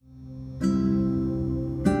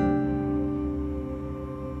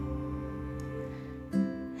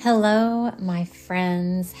Hello, my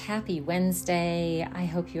friends. Happy Wednesday. I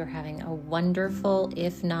hope you're having a wonderful,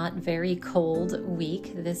 if not very cold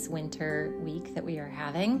week, this winter week that we are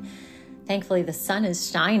having. Thankfully, the sun is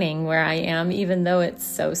shining where I am, even though it's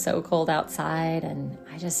so cold outside. And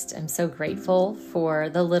I just am so grateful for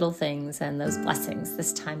the little things and those blessings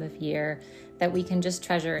this time of year that we can just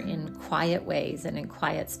treasure in quiet ways and in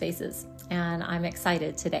quiet spaces. And I'm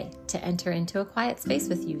excited today to enter into a quiet space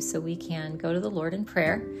with you so we can go to the Lord in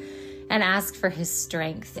prayer and ask for His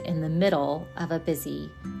strength in the middle of a busy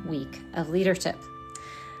week of leadership.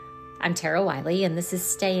 I'm Tara Wiley, and this is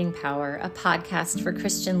Staying Power, a podcast for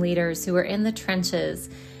Christian leaders who are in the trenches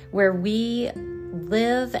where we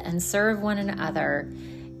live and serve one another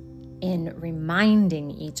in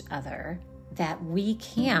reminding each other that we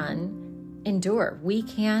can endure, we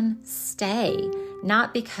can stay,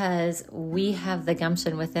 not because we have the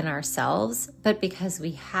gumption within ourselves, but because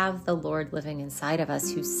we have the Lord living inside of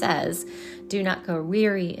us who says, do not go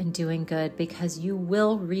weary in doing good, because you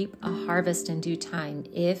will reap a harvest in due time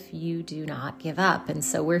if you do not give up. And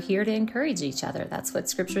so we're here to encourage each other. That's what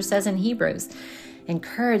Scripture says in Hebrews.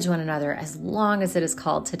 Encourage one another as long as it is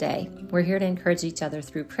called today. We're here to encourage each other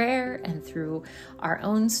through prayer and through our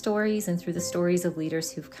own stories and through the stories of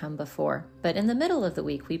leaders who've come before. But in the middle of the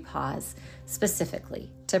week, we pause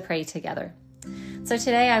specifically to pray together. So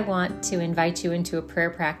today I want to invite you into a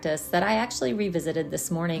prayer practice that I actually revisited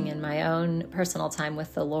this morning in my own personal time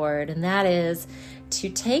with the Lord, and that is to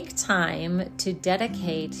take time to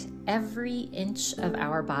dedicate every inch of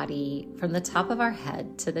our body from the top of our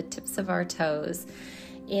head to the tips of our toes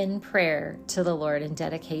in prayer to the Lord in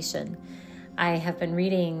dedication. I have been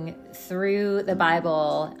reading through the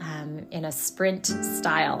Bible in a sprint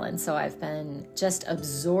style, and so I've been just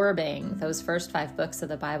absorbing those first 5 books of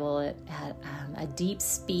the Bible at a deep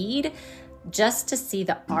speed, just to see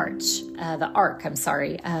the arc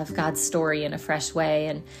of God's story in a fresh way.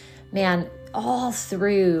 And man, all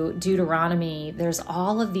through Deuteronomy, there's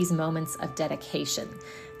all of these moments of dedication.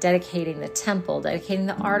 Dedicating the temple, dedicating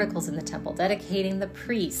the articles in the temple, dedicating the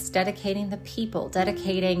priests, dedicating the people,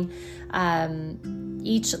 dedicating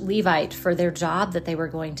each Levite for their job that they were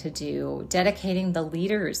going to do, dedicating the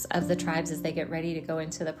leaders of the tribes as they get ready to go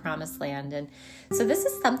into the promised land. And so this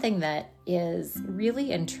is something that is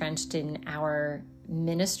really entrenched in our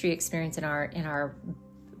ministry experience, in our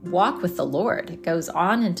walk with the Lord. It goes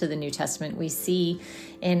on into the New Testament. We see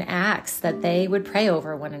in Acts that they would pray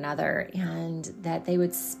over one another and that they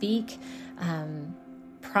would speak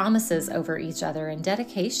promises over each other in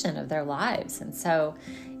dedication of their lives. And so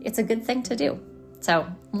it's a good thing to do. So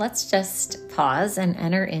let's just pause and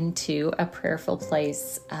enter into a prayerful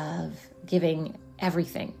place of giving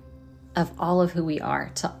everything of all of who we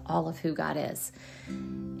are to all of who God is.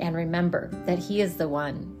 And remember that He is the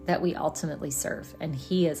one that we ultimately serve, and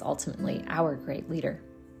He is ultimately our great leader.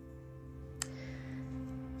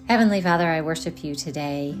 Heavenly Father, I worship You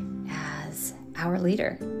today as our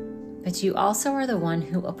leader, but You also are the one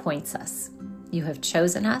who appoints us. You have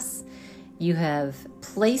chosen us. You have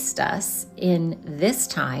placed us in this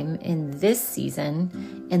time, in this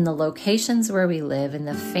season, in the locations where we live, in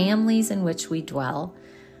the families in which we dwell,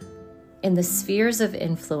 in the spheres of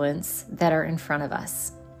influence that are in front of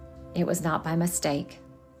us. It was not by mistake.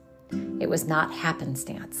 It was not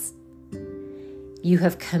happenstance. You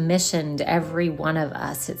have commissioned every one of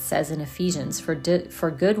us, it says in Ephesians, for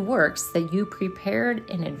good works that You prepared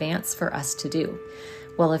in advance for us to do.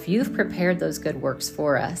 Well, if You've prepared those good works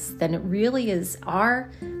for us, then it really is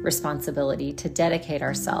our responsibility to dedicate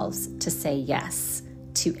ourselves to say yes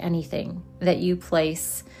to anything that You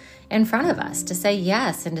place in front of us, to say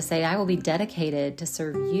yes and to say, I will be dedicated to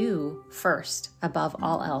serve You first above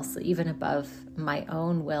all else, even above my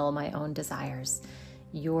own will, my own desires.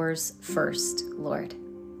 Yours first, Lord.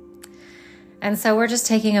 And so we're just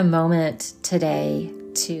taking a moment today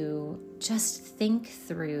to just think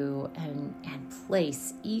through and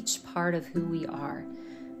place each part of who we are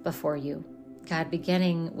before You. God,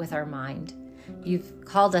 beginning with our mind. You've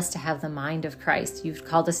called us to have the mind of Christ. You've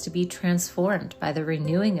called us to be transformed by the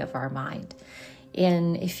renewing of our mind.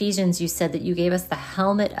 In Ephesians, You said that You gave us the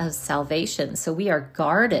helmet of salvation. So we are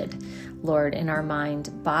guarded, Lord, in our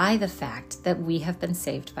mind by the fact that we have been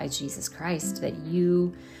saved by Jesus Christ, that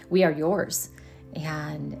we are Yours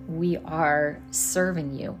and we are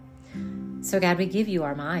serving You. So God, we give You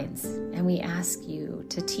our minds and we ask You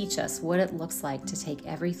to teach us what it looks like to take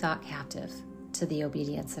every thought captive to the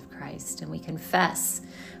obedience of Christ. And we confess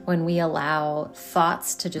when we allow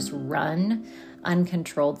thoughts to just run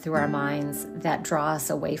uncontrolled through our minds that draw us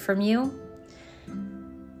away from You.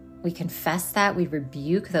 We confess that, we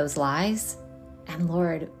rebuke those lies, and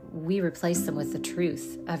Lord, we replace them with the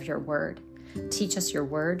truth of your word. Teach us your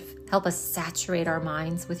word. Help us saturate our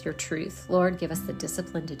minds with your truth. Lord, give us the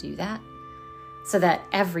discipline to do that so that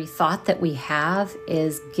every thought that we have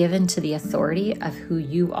is given to the authority of who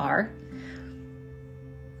you are.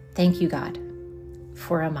 Thank you, God,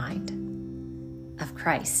 for a mind of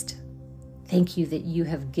Christ. Thank you that you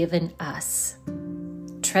have given us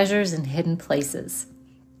treasures in hidden places,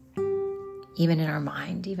 even in our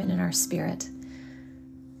mind, even in our spirit,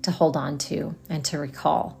 to hold on to and to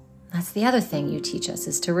recall. That's the other thing you teach us,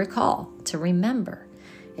 is to recall, to remember.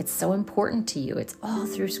 It's so important to you. It's all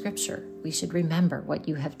through Scripture. We should remember what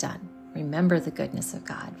you have done. Remember the goodness of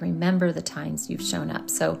God. Remember the times you've shown up.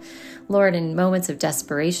 So, Lord, in moments of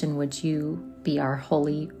desperation, would you be our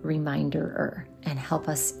holy reminderer and help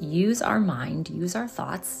us use our mind, use our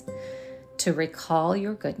thoughts to recall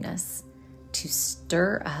your goodness, to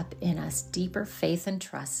stir up in us deeper faith and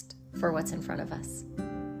trust for what's in front of us.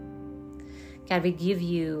 God, we give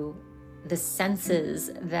you the senses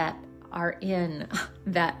that are in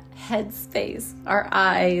that head space, our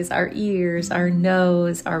eyes, our ears, our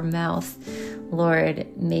nose, our mouth. Lord,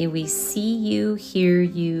 may we see you, hear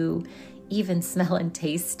you, even smell and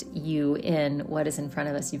taste you in what is in front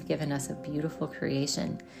of us. You've given us a beautiful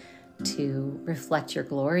creation to reflect your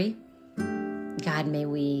glory. God, may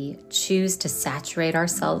we choose to saturate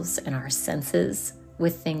ourselves and our senses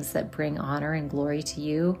with things that bring honor and glory to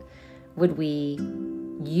you. Would we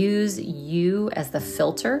use you as the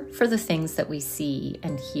filter for the things that we see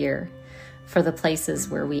and hear, for the places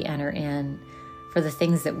where we enter in, for the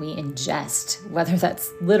things that we ingest, whether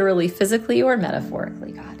that's literally, physically, or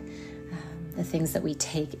metaphorically, God, the things that we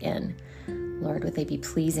take in. Lord, would they be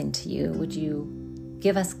pleasing to you? Would you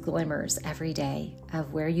give us glimmers every day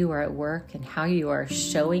of where you are at work and how you are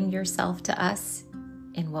showing yourself to us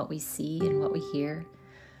in what we see and what we hear?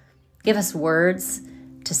 Give us words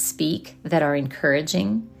to speak that are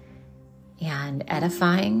encouraging and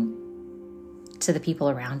edifying to the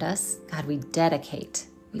people around us. God, we dedicate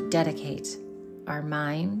our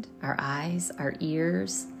mind, our eyes, our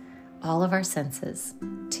ears, all of our senses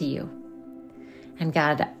to you. And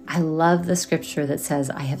God, I love the scripture that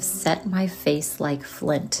says, I have set my face like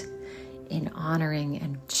flint in honoring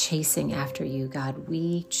and chasing after you. God,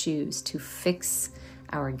 we choose to fix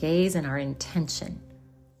our gaze and our intention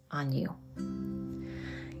on you.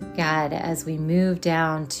 God, as we move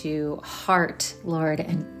down to heart, Lord,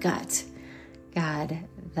 and gut, God,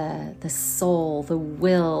 the soul, the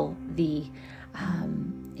will, the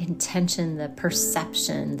intention, the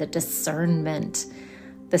perception, the discernment,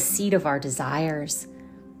 the seed of our desires,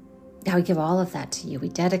 God, we give all of that to you. We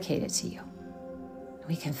dedicate it to you.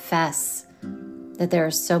 We confess that there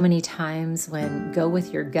are so many times when go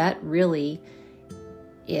with your gut really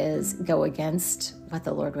is go against what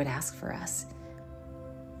the Lord would ask for us.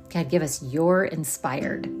 God, give us your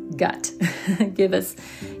inspired gut. Give us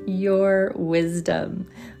your wisdom,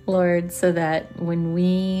 Lord, so that when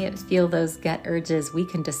we feel those gut urges, we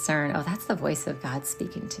can discern, oh, that's the voice of God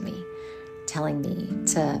speaking to me, telling me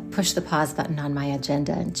to push the pause button on my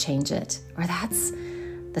agenda and change it. Or that's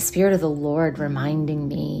the Spirit of the Lord reminding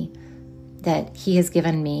me that He has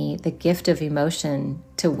given me the gift of emotion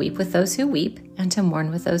to weep with those who weep and to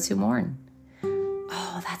mourn with those who mourn.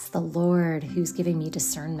 Oh, that's the Lord who's giving me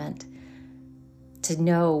discernment to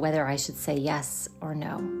know whether I should say yes or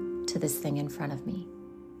no to this thing in front of me.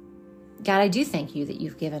 God, I do thank you that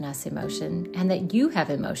you've given us emotion and that you have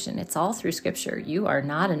emotion. It's all through Scripture. You are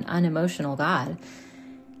not an unemotional God.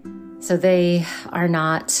 So they are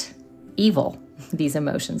not evil, these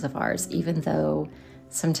emotions of ours, even though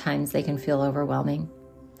sometimes they can feel overwhelming.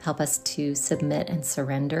 Help us to submit and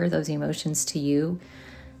surrender those emotions to you,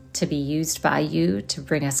 to be used by you, to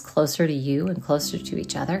bring us closer to you and closer to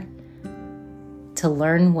each other, to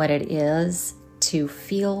learn what it is to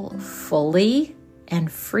feel fully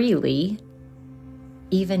and freely,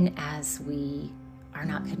 even as we are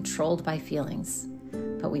not controlled by feelings,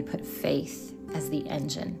 but we put faith as the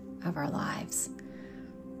engine of our lives,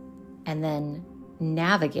 and then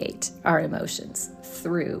navigate our emotions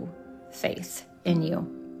through faith in you.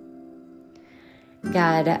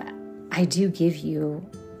 God, I do give you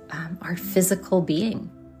our physical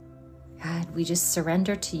being. God, we just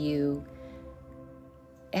surrender to you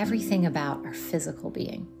everything about our physical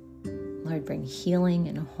being. Lord, bring healing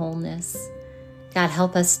and wholeness. God,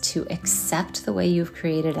 help us to accept the way you've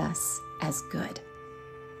created us as good.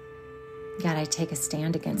 God, I take a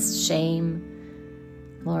stand against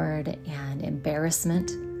shame, Lord, and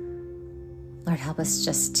embarrassment. Lord, help us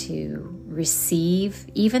just to receive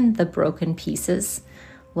even the broken pieces.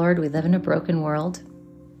 Lord, we live in a broken world,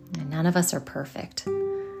 and none of us are perfect.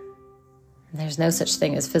 There's no such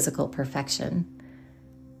thing as physical perfection,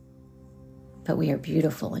 but we are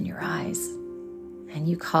beautiful in your eyes, and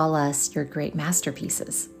you call us your great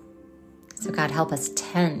masterpieces. So God, help us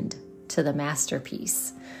tend to the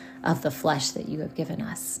masterpiece of the flesh that you have given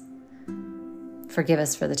us. Forgive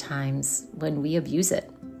us for the times when we abuse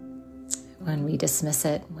it, when we dismiss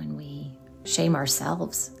it, when we shame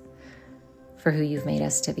ourselves for who you've made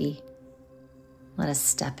us to be. Let us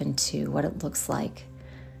step into what it looks like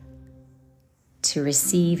to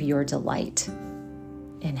receive your delight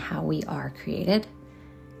in how we are created,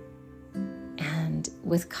 and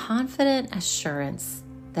with confident assurance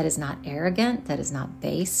that is not arrogant, that is not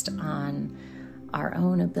based on our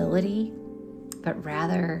own ability, but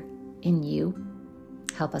rather in you.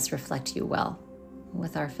 Help us reflect you well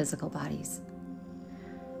with our physical bodies.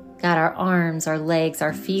 God, our arms, our legs,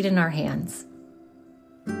 our feet, and our hands,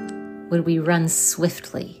 would we run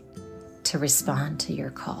swiftly to respond to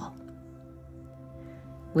your call?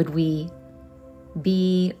 Would we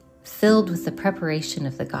be filled with the preparation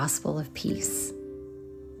of the gospel of peace?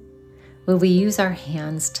 Would we use our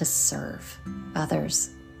hands to serve others?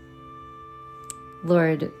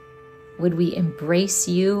 Lord, would we embrace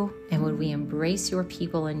you, and would we embrace your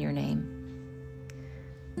people in your name?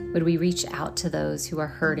 Would we reach out to those who are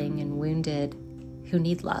hurting and wounded, who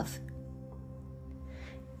need love?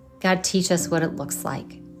 God, teach us what it looks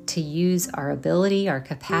like to use our ability, our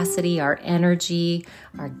capacity, our energy,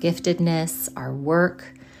 our giftedness, our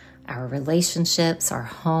work, our relationships, our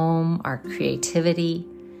home, our creativity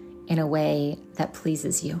in a way that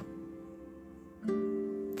pleases you.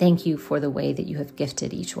 Thank you for the way that you have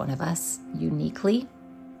gifted each one of us uniquely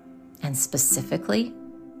and specifically.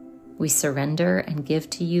 We surrender and give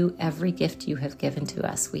to you every gift you have given to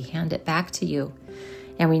us. We hand it back to you.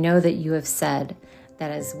 And we know that you have said that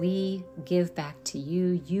as we give back to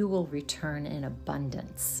you, you will return in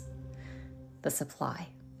abundance the supply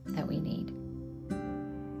that we need.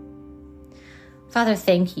 Father,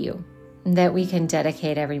 thank you that we can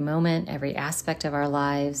dedicate every moment, every aspect of our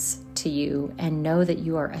lives to you, and know that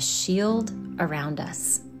you are a shield around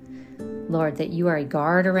us. Lord, that you are a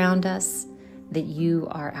guard around us, that you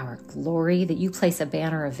are our glory, that you place a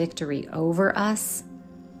banner of victory over us,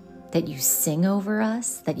 that you sing over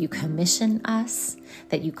us, that you commission us,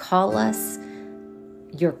 that you call us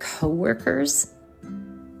your coworkers.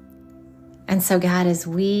 And so, God, as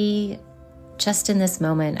we just in this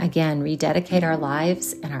moment, again, rededicate our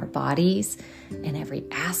lives and our bodies and every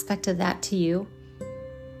aspect of that to you,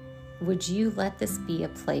 would you let this be a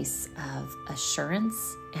place of assurance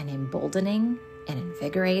and emboldening and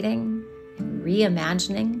invigorating and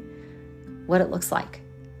reimagining what it looks like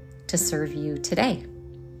to serve you today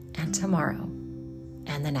and tomorrow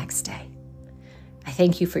and the next day. I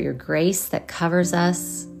thank you for your grace that covers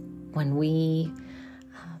us when we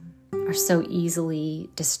are so easily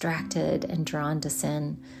distracted and drawn to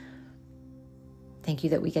sin. Thank you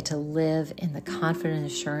that we get to live in the confident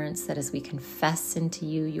assurance that as we confess sin to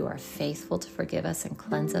you, you are faithful to forgive us and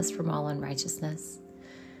cleanse us from all unrighteousness.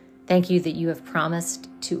 Thank you that you have promised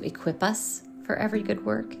to equip us for every good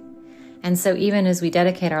work. And so even as we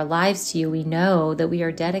dedicate our lives to you, we know that we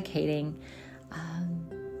are dedicating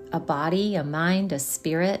a body, a mind, a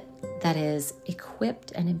spirit that is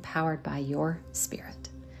equipped and empowered by your Spirit.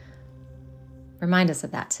 Remind us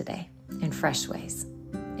of that today in fresh ways.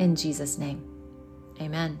 In Jesus' name,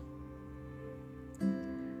 amen.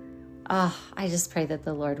 I just pray that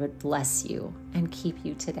the Lord would bless you and keep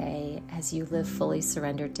you today as you live fully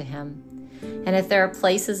surrendered to Him. And if there are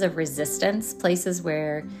places of resistance, places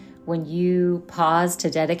where when you pause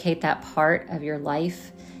to dedicate that part of your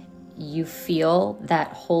life, you feel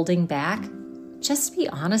that holding back, just be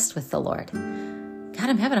honest with the Lord. God,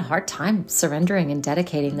 I'm having a hard time surrendering and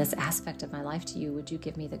dedicating this aspect of my life to you. Would you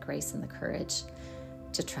give me the grace and the courage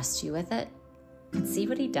to trust you with it and see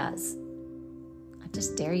what He does? I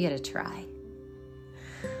just dare you to try.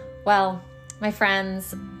 Well, my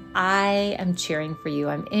friends, I am cheering for you.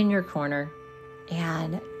 I'm in your corner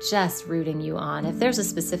and just rooting you on. If there's a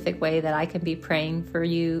specific way that I can be praying for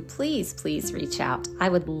you, please reach out. I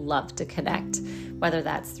would love to connect, whether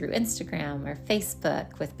that's through Instagram or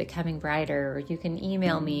Facebook with Becoming Brighter, or you can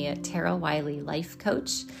email me at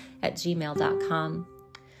tarawiley.lifecoach@gmail.com.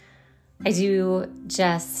 I do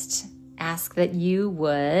just ask that you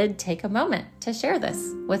would take a moment to share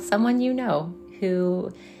this with someone you know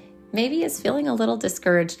who maybe is feeling a little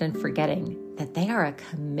discouraged and forgetting that they are a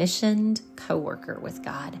commissioned coworker with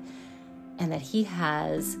God and that He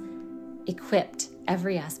has equipped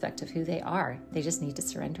every aspect of who they are. They just need to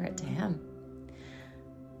surrender it to Him.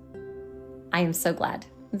 I am so glad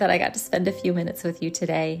that I got to spend a few minutes with you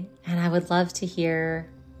today, and I would love to hear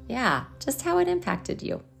Yeah, just how it impacted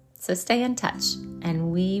you. So stay in touch,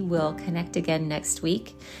 and we will connect again next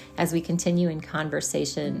week as we continue in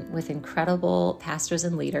conversation with incredible pastors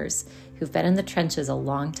and leaders who've been in the trenches a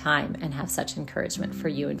long time and have such encouragement for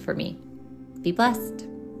you and for me. Be blessed.